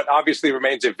in what obviously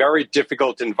remains a very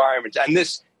difficult environment. And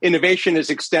this innovation is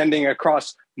extending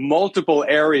across multiple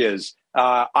areas.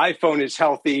 iPhone is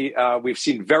healthy. We've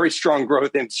seen very strong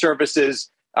growth in services,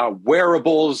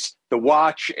 wearables, the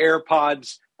watch,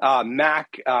 AirPods,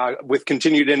 Mac, with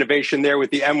continued innovation there with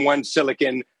the M1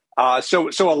 silicon. So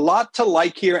a lot to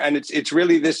like here, and it's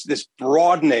really this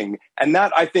broadening, and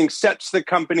that I think sets the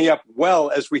company up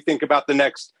well as we think about the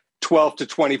next 12 to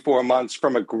 24 months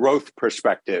from a growth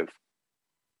perspective.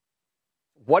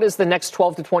 What is the next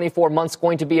 12 to 24 months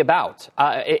going to be about?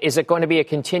 Is it going to be a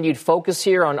continued focus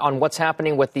here on what's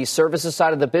happening with the services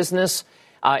side of the business?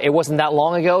 It wasn't that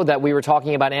long ago that we were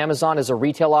talking about Amazon as a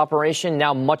retail operation.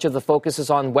 Now much of the focus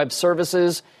is on web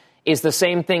services. Is the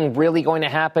same thing really going to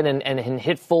happen and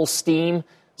hit full steam,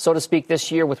 so to speak,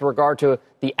 this year with regard to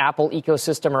the Apple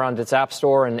ecosystem around its App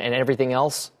Store and everything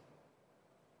else?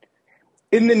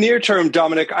 In the near term,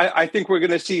 Dominic, I think we're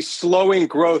going to see slowing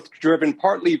growth driven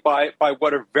partly by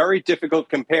what are very difficult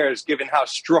compares, given how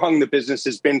strong the business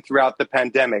has been throughout the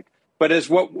pandemic. But as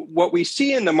what we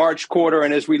see in the March quarter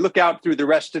and as we look out through the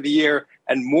rest of the year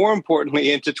and more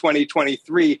importantly into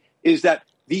 2023 is that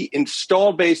the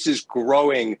install base is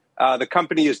growing. The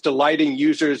company is delighting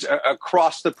users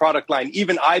across the product line.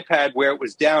 Even iPad, where it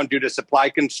was down due to supply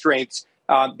constraints,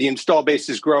 the install base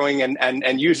is growing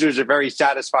and users are very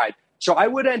satisfied. So I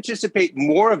would anticipate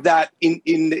more of that in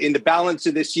the balance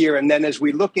of this year. And then as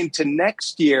we look into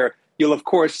next year, you'll, of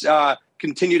course,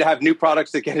 continue to have new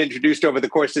products that get introduced over the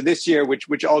course of this year,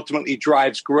 which ultimately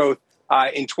drives growth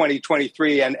in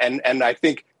 2023 and I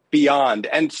think beyond.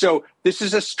 And so this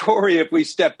is a story, if we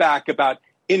step back, about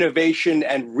innovation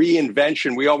and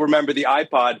reinvention. We all remember the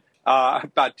iPod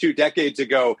about 2 decades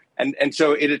ago. And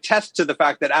so it attests to the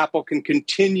fact that Apple can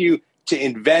continue to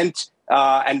invent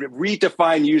and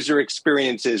redefine user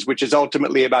experiences, which is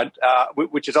ultimately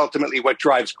what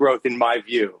drives growth, in my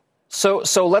view. So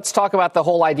let's talk about the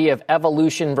whole idea of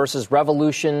evolution versus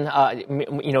revolution.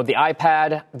 The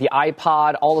iPad, the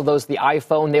iPod, all of those, the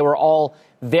iPhone, they were all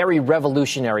very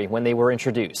revolutionary when they were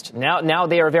introduced. Now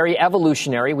they are very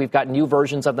evolutionary. We've got new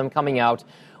versions of them coming out.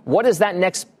 What is that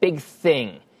next big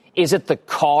thing? Is it the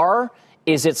car?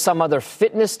 Is it some other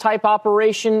fitness type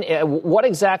operation? What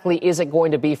exactly is it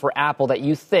going to be for Apple that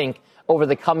you think over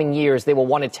the coming years they will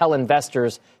want to tell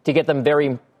investors to get them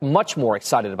very much more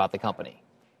excited about the company?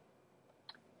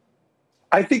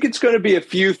 I think it's going to be a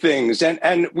few things,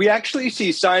 and we actually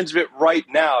see signs of it right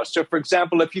now. So, for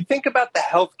example, if you think about the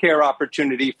healthcare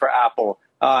opportunity for Apple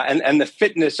and the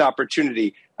fitness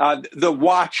opportunity, the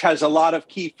watch has a lot of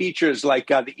key features like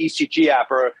the ECG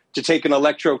app or to take an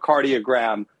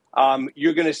electrocardiogram.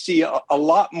 You're going to see a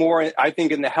lot more, I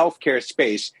think, in the healthcare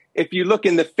space. If you look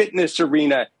in the fitness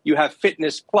arena, you have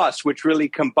Fitness Plus, which really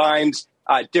combines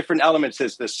different elements.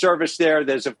 There's the service there.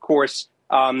 There's, of course,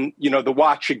 the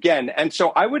watch again. And so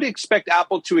I would expect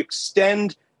Apple to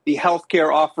extend the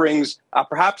healthcare offerings,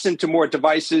 perhaps into more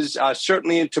devices,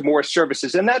 certainly into more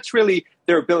services. And that's really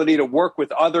their ability to work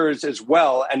with others as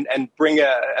well and bring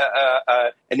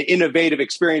an innovative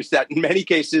experience that in many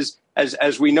cases,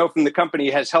 as we know from the company,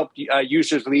 has helped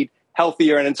users lead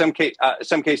healthier. And in some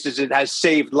cases, it has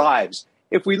saved lives.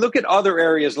 If we look at other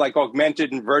areas like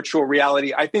augmented and virtual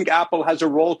reality, I think Apple has a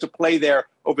role to play there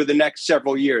over the next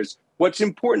several years. What's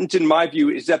important, in my view,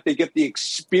 is that they get the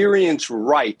experience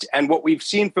right. And what we've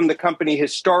seen from the company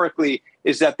historically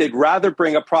is that they'd rather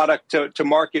bring a product to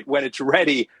market when it's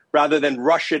ready rather than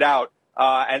rush it out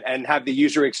and have the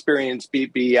user experience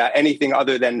be anything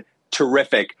other than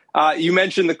terrific. You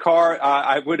mentioned the car.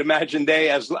 I would imagine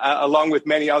they, along with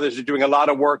many others, are doing a lot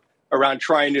of work around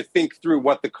trying to think through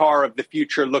what the car of the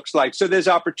future looks like. So there's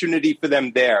opportunity for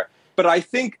them there. But I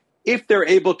think if they're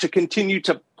able to continue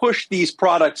to push these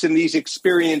products and these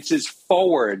experiences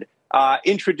forward,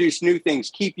 introduce new things,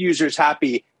 keep users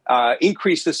happy,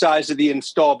 increase the size of the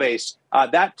install base,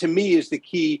 that to me is the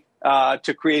key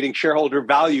to creating shareholder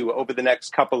value over the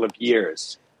next couple of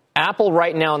years. Apple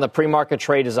right now in the pre-market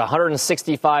trade is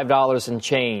 $165 and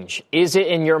change. Is it,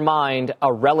 in your mind,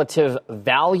 a relative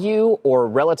value or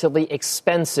relatively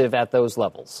expensive at those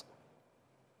levels?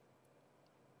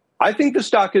 I think the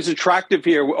stock is attractive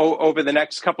here over the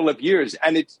next couple of years,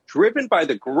 and it's driven by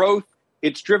the growth.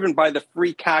 It's driven by the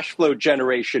free cash flow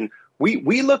generation.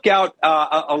 We look out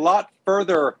a lot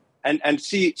further and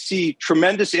see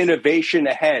tremendous innovation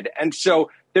ahead. And so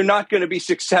they're not going to be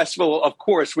successful, of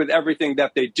course, with everything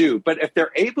that they do. But if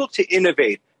they're able to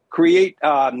innovate, create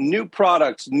new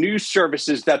products, new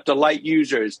services that delight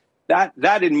users,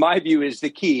 that in my view is the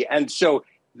key. And so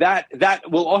that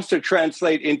will also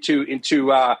translate into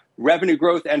revenue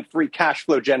growth and free cash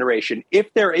flow generation.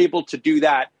 If they're able to do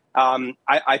that,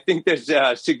 I think there's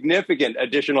significant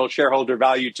additional shareholder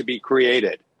value to be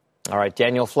created. All right,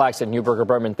 Daniel Flax at Neuberger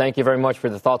Berman, thank you very much for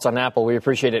the thoughts on Apple. We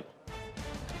appreciate it.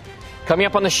 Coming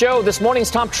up on the show, this morning's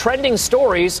top trending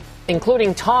stories,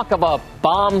 including talk of a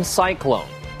bomb cyclone.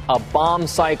 A bomb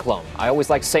cyclone. I always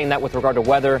like saying that with regard to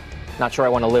weather. Not sure I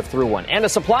want to live through one. And a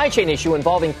supply chain issue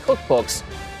involving cookbooks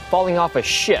falling off a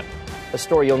ship. A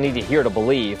story you'll need to hear to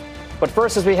believe. But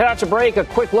first, as we head out to break, a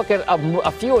quick look at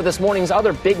a few of this morning's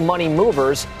other big money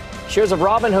movers. Shares of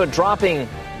Robinhood dropping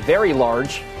very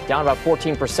large, down about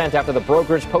 14% after the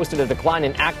brokerage posted a decline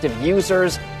in active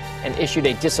users and issued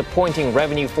a disappointing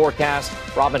revenue forecast.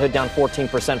 Robinhood down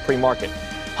 14% pre-market.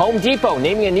 Home Depot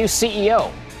naming a new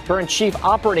CEO. Current Chief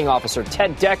Operating Officer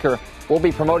Ted Decker will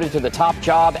be promoted to the top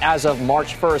job as of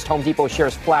March 1st. Home Depot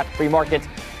shares flat pre-market.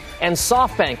 And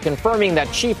SoftBank confirming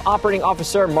that Chief Operating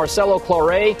Officer Marcelo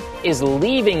Claure is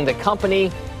leaving the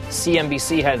company.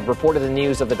 CNBC had reported the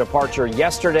news of the departure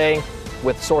yesterday,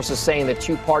 with sources saying the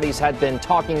two parties had been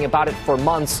talking about it for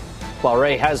months.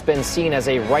 Claure has been seen as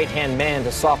a right-hand man to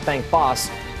SoftBank boss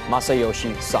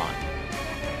Masayoshi Son.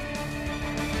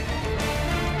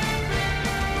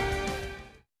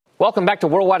 Welcome back to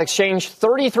Worldwide Exchange.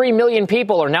 33 million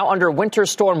people are now under winter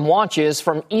storm watches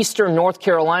from eastern North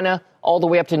Carolina all the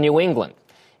way up to New England.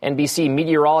 NBC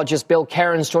meteorologist Bill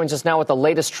Cairns joins us now with the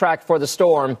latest track for the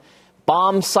storm.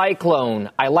 Bomb cyclone.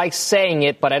 I like saying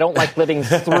it, but I don't like living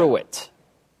through it.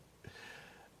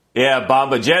 Yeah,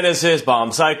 bombogenesis,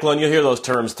 bomb cyclone. You'll hear those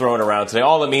terms thrown around today.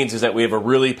 All it means is that we have a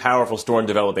really powerful storm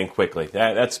developing quickly.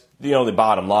 That's the only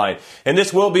bottom line. And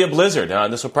this will be a blizzard.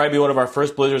 This will probably be one of our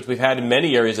first blizzards we've had in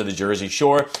many areas of the Jersey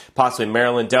Shore, possibly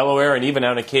Maryland, Delaware, and even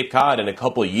out in Cape Cod in a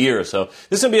couple of years. So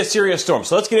this is going to be a serious storm.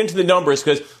 So let's get into the numbers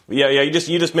because, you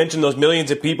just mentioned those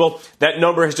millions of people. That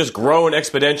number has just grown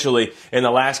exponentially in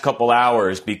the last couple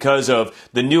hours because of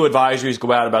the new advisories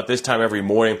go out about this time every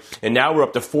morning. And now we're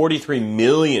up to 43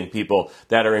 million people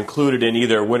that are included in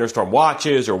either winter storm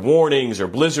watches or warnings or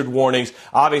blizzard warnings.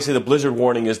 Obviously, the blizzard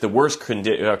warning is the worst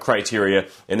criteria,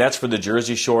 and that's for the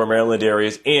Jersey Shore, Maryland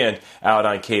areas, and out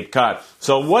on Cape Cod.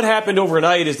 So what happened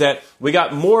overnight is that we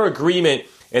got more agreement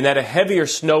and that a heavier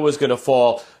snow was going to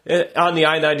fall on the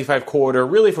I-95 corridor,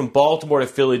 really from Baltimore to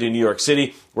Philly to New York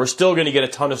City. We're still going to get a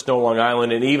ton of snow Long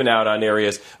Island and even out on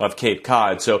areas of Cape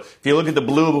Cod. So if you look at the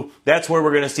blue, that's where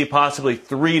we're going to see possibly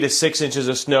 3 to 6 inches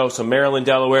of snow. So Maryland,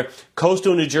 Delaware,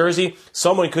 coastal New Jersey,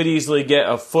 someone could easily get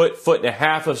a foot and a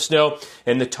half of snow.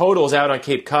 And the totals out on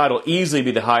Cape Cod will easily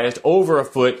be the highest, over a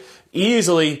foot.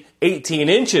 Easily 18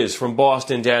 inches from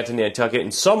Boston down to Nantucket,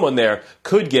 and someone there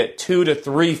could get 2 to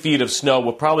 3 feet of snow.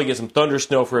 We'll probably get some thunder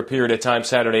snow for a period of time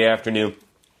Saturday afternoon.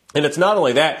 And it's not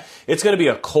only that, it's going to be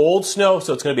a cold snow,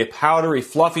 so it's going to be a powdery,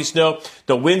 fluffy snow.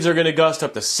 The winds are going to gust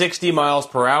up to 60 miles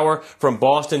per hour from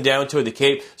Boston down to the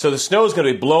Cape. So the snow is going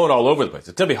to be blowing all over the place.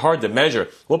 It's going to be hard to measure.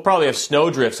 We'll probably have snow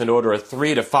drifts in order of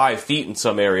 3 to 5 feet in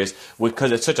some areas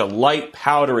because it's such a light,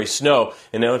 powdery snow.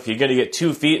 And now if you're going to get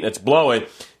 2 feet and it's blowing,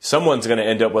 someone's going to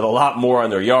end up with a lot more on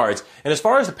their yards. And as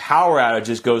far as the power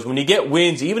outages goes, when you get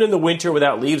winds, even in the winter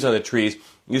without leaves on the trees,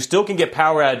 you still can get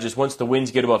power outages once the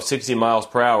winds get above 60 miles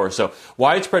per hour. So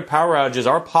widespread power outages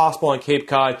are possible on Cape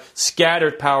Cod,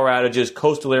 scattered power outages,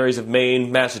 coastal areas of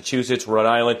Maine, Massachusetts, Rhode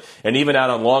Island, and even out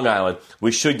on Long Island.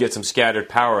 We should get some scattered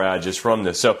power outages from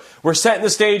this. So we're setting the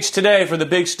stage today for the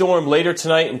big storm later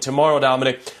tonight and tomorrow,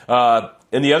 Dominic.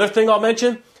 And the other thing I'll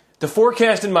mention, the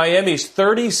forecast in Miami is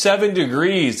 37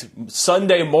 degrees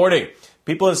Sunday morning.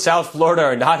 People in South Florida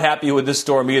are not happy with this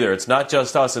storm either. It's not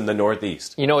just us in the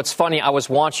Northeast. You know, it's funny. I was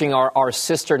watching our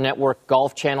sister network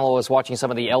Golf Channel. I was watching some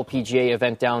of the LPGA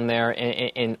event down there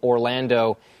in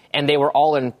Orlando. and they were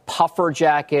all in puffer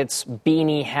jackets,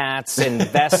 beanie hats, and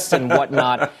vests and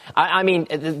whatnot. I mean,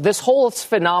 this whole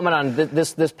phenomenon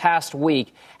this past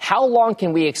week, how long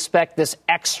can we expect this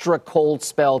extra cold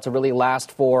spell to really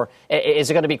last for? Is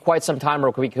it going to be quite some time,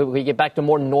 or could we get back to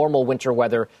more normal winter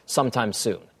weather sometime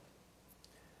soon?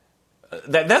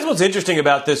 That's what's interesting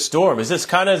about this storm. Is this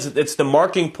it's the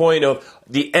marking point of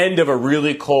the end of a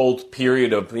really cold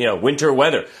period of winter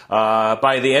weather.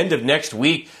 By the end of next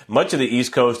week, much of the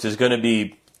East Coast is going to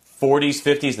be 40s,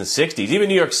 50s, and 60s. Even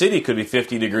New York City could be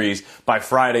 50 degrees by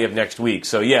Friday of next week.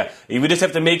 So yeah, we just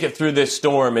have to make it through this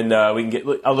storm, and we can get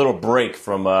a little break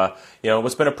from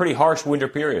what's been a pretty harsh winter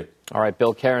period. All right,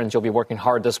 Bill Cairns, you'll be working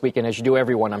hard this weekend, as you do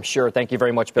everyone, I'm sure. Thank you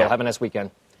very much, Bill. Yeah. Have a nice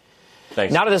weekend.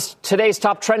 Thanks. Now to today's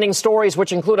top trending stories,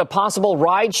 which include a possible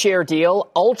rideshare deal,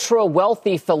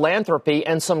 ultra-wealthy philanthropy,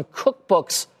 and some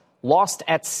cookbooks lost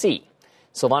at sea.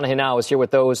 Silvana Henao is here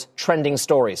with those trending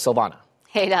stories. Silvana.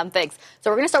 Hey, Dom, thanks.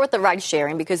 So we're going to start with the ride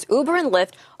sharing because Uber and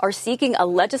Lyft are seeking a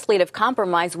legislative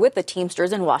compromise with the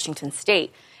Teamsters in Washington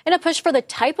state. In a push for the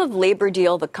type of labor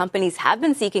deal the companies have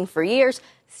been seeking for years,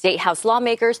 State House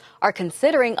lawmakers are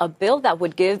considering a bill that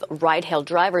would give ride-hail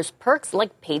drivers perks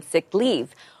like paid sick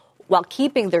leave. While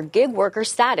keeping their gig worker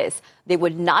status, they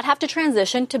would not have to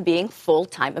transition to being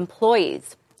full-time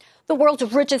employees. The world's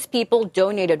richest people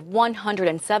donated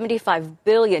 $175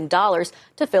 billion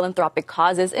to philanthropic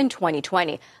causes in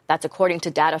 2020. That's according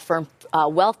to data firm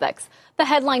WealthX. The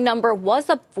headline number was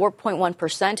up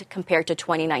 4.1% compared to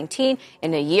 2019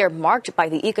 in a year marked by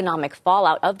the economic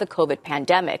fallout of the COVID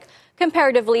pandemic.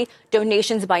 Comparatively,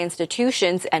 donations by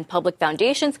institutions and public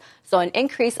foundations saw an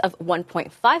increase of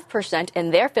 1.5%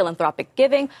 in their philanthropic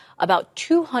giving, about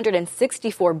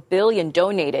 $264 billion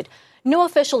donated. No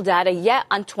official data yet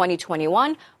on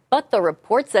 2021, but the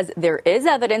report says there is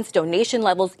evidence donation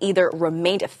levels either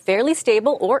remained fairly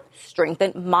stable or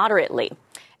strengthened moderately.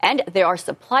 And there are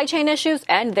supply chain issues,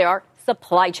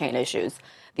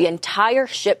 The entire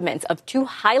shipments of two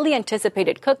highly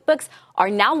anticipated cookbooks are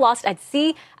now lost at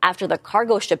sea after the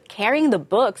cargo ship carrying the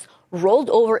books rolled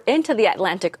over into the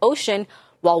Atlantic Ocean.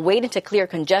 While waiting to clear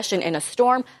congestion in a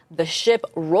storm, the ship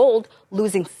rolled,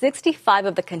 losing 65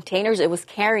 of the containers it was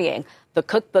carrying. The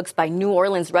cookbooks by New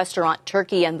Orleans restaurant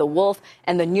Turkey and the Wolf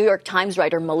and the New York Times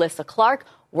writer Melissa Clark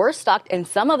were stocked in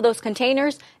some of those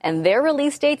containers, and their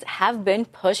release dates have been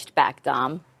pushed back,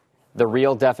 Dom. The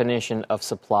real definition of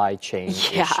supply chain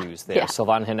issues there. Yeah.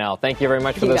 Silvana Henao, thank you very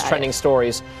much for those trending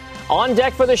stories. On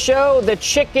deck for the show, the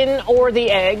chicken or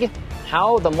the egg,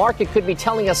 how the market could be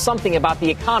telling us something about the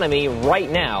economy right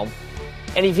now.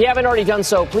 And if you haven't already done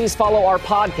so, please follow our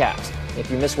podcast.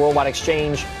 If you miss Worldwide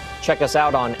Exchange, check us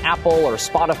out on Apple or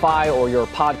Spotify or your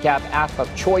podcast app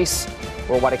of choice.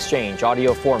 Worldwide Exchange,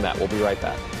 audio format. We'll be right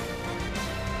back.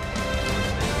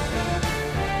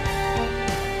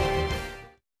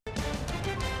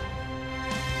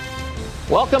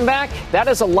 Welcome back. That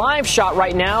is a live shot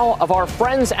right now of our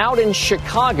friends out in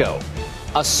Chicago.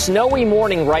 A snowy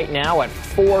morning right now at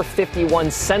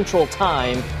 4:51 Central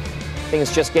Time.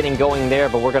 Things just getting going there,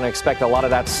 but we're going to expect a lot of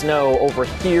that snow over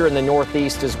here in the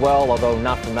Northeast as well, although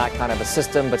not from that kind of a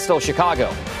system, but still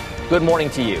Chicago. Good morning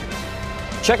to you.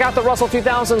 Check out the Russell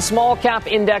 2000 Small Cap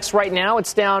Index right now.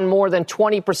 It's down more than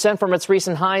 20% from its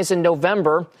recent highs in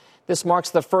November. This marks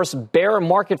the first bear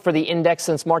market for the index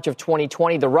since March of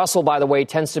 2020. The Russell, by the way,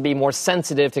 tends to be more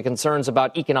sensitive to concerns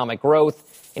about economic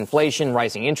growth, inflation,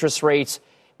 rising interest rates,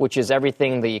 which is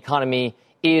everything the economy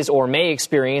is or may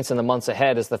experience in the months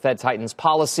ahead as the Fed tightens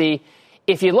policy.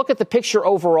 If you look at the picture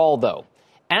overall, though,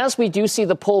 as we do see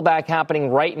the pullback happening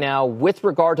right now with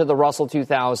regard to the Russell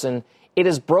 2000, it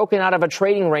is broken out of a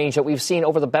trading range that we've seen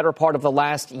over the better part of the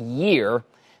last year.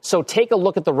 So take a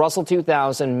look at the Russell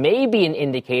 2000, maybe an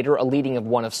indicator, a leading of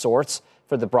one of sorts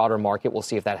for the broader market. We'll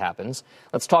see if that happens.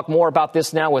 Let's talk more about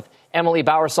this now with Emily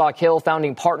Bowersock-Hill,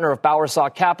 founding partner of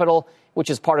Bowersock Capital, which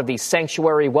is part of the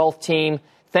Sanctuary Wealth team.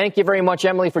 Thank you very much,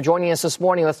 Emily, for joining us this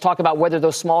morning. Let's talk about whether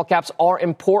those small caps are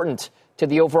important to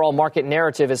the overall market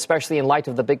narrative, especially in light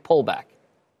of the big pullback.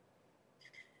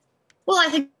 Well, I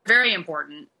think very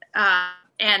important.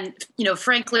 And,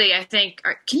 frankly, I think,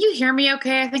 can you hear me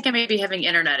okay? I think I may be having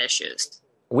internet issues.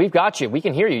 We've got you. We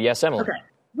can hear you. Yes, Emily. Okay,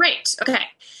 great. Okay.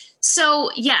 So,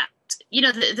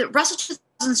 the Russell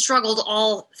 2000 struggled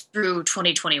all through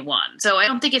 2021. So I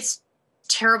don't think it's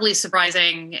terribly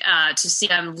surprising to see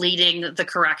them leading the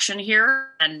correction here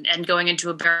and going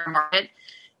into a bear market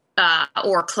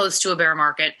or close to a bear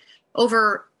market.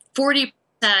 Over 40%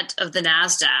 of the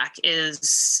NASDAQ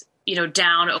is,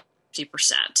 down over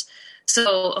 50%.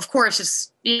 So, of course,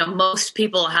 it's, most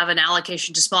people have an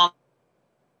allocation to small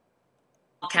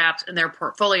caps in their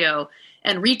portfolio.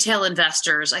 And retail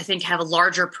investors, I think, have a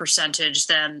larger percentage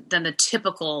than the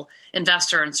typical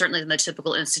investor, and certainly than the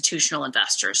typical institutional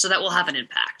investor. So that will have an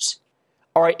impact.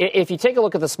 All right. If you take a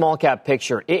look at the small cap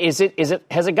picture, has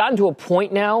it gotten to a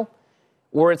point now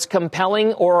where it's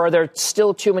compelling, or are there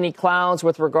still too many clouds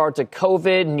with regard to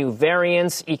COVID, new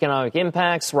variants, economic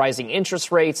impacts, rising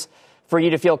interest rates for you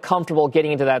to feel comfortable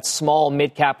getting into that small,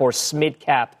 mid-cap or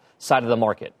SMID-cap side of the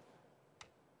market?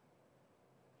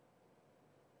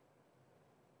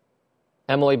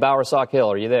 Emily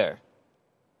Bowersock-Hill, are you there?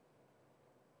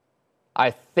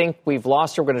 I think we've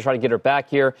lost her. We're going to try to get her back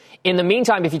here. In the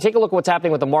meantime, if you take a look at what's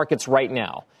happening with the markets right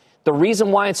now, the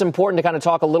reason why it's important to kind of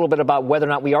talk a little bit about whether or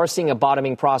not we are seeing a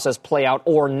bottoming process play out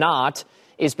or not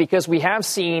is because we have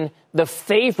seen the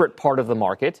favorite part of the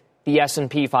market, the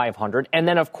S&P 500, and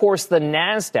then, of course, the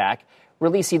NASDAQ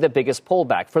really see the biggest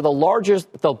pullback. For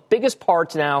the biggest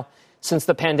part now since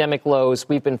the pandemic lows,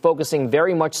 we've been focusing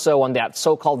very much so on that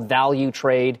so-called value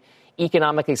trade,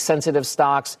 economically sensitive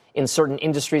stocks in certain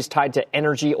industries tied to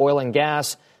energy, oil and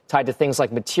gas, tied to things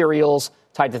like materials,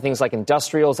 tied to things like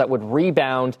industrials that would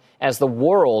rebound as the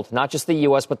world, not just the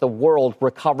U.S., but the world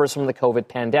recovers from the COVID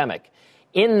pandemic.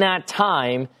 In that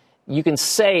time, you can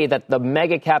say that the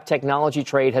mega cap technology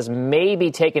trade has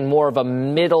maybe taken more of a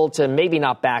middle to maybe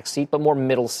not back seat, but more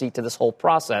middle seat to this whole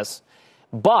process.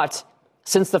 But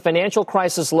since the financial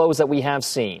crisis lows that we have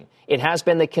seen, it has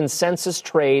been the consensus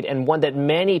trade and one that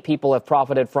many people have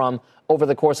profited from over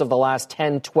the course of the last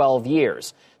 10, 12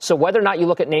 years. So whether or not you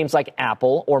look at names like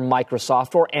Apple or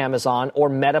Microsoft or Amazon or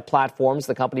Meta Platforms,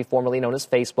 the company formerly known as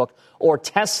Facebook, or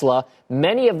Tesla,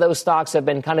 many of those stocks have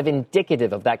been kind of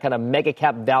indicative of that kind of mega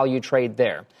cap value trade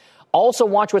there. Also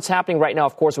watch what's happening right now,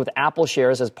 of course, with Apple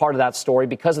shares as part of that story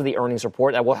because of the earnings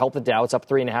report. That will help the Dow. It's up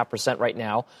 3.5% right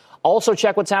now. Also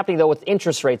check what's happening, though, with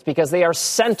interest rates because they are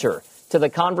center to the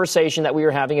conversation that we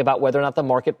are having about whether or not the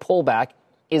market pullback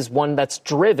is one that's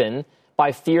driven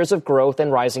by fears of growth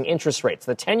and rising interest rates.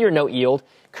 The 10-year note yield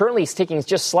currently is ticking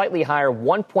just slightly higher,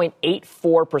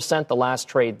 1.84% the last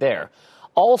trade there.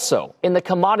 Also, in the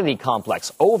commodity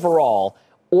complex, overall,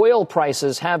 oil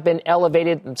prices have been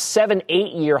elevated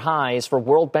 7-8-year highs for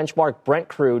world benchmark Brent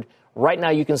crude. Right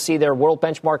now, you can see there world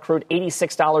benchmark crude,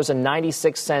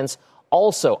 $86.96.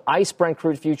 Also, ICE Brent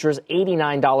crude futures,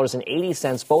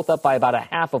 $89.80, both up by about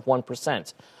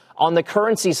 0.5%. On the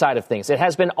currency side of things, it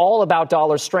has been all about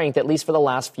dollar strength, at least for the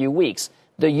last few weeks.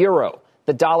 The euro,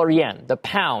 the dollar yen, the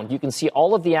pound, you can see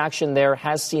all of the action there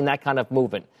has seen that kind of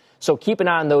movement. So keep an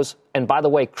eye on those. And by the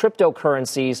way,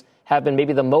 cryptocurrencies have been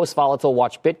maybe the most volatile.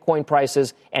 Watch Bitcoin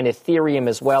prices and Ethereum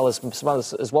as well as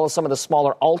some of the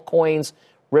smaller altcoins,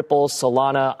 Ripple,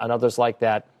 Solana, and others like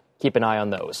that. Keep an eye on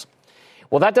those.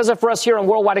 Well, that does it for us here on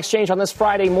Worldwide Exchange on this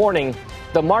Friday morning.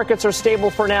 The markets are stable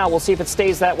for now. We'll see if it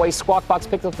stays that way. Squawk Box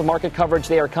picked up the market coverage.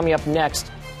 They are coming up next.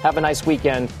 Have a nice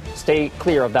weekend. Stay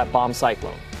clear of that bomb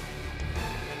cyclone.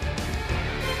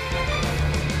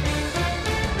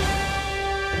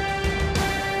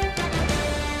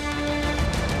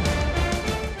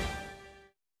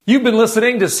 You've been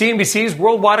listening to CNBC's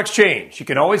Worldwide Exchange. You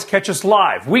can always catch us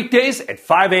live weekdays at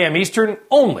 5 a.m. Eastern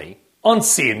only on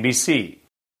CNBC.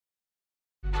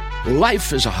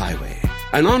 Life is a highway,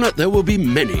 and on it there will be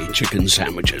many chicken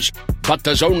sandwiches. But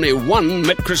there's only one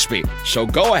McCrispy. So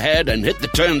go ahead and hit the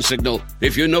turn signal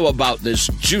if you know about this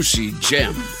juicy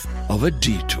gem of a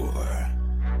detour.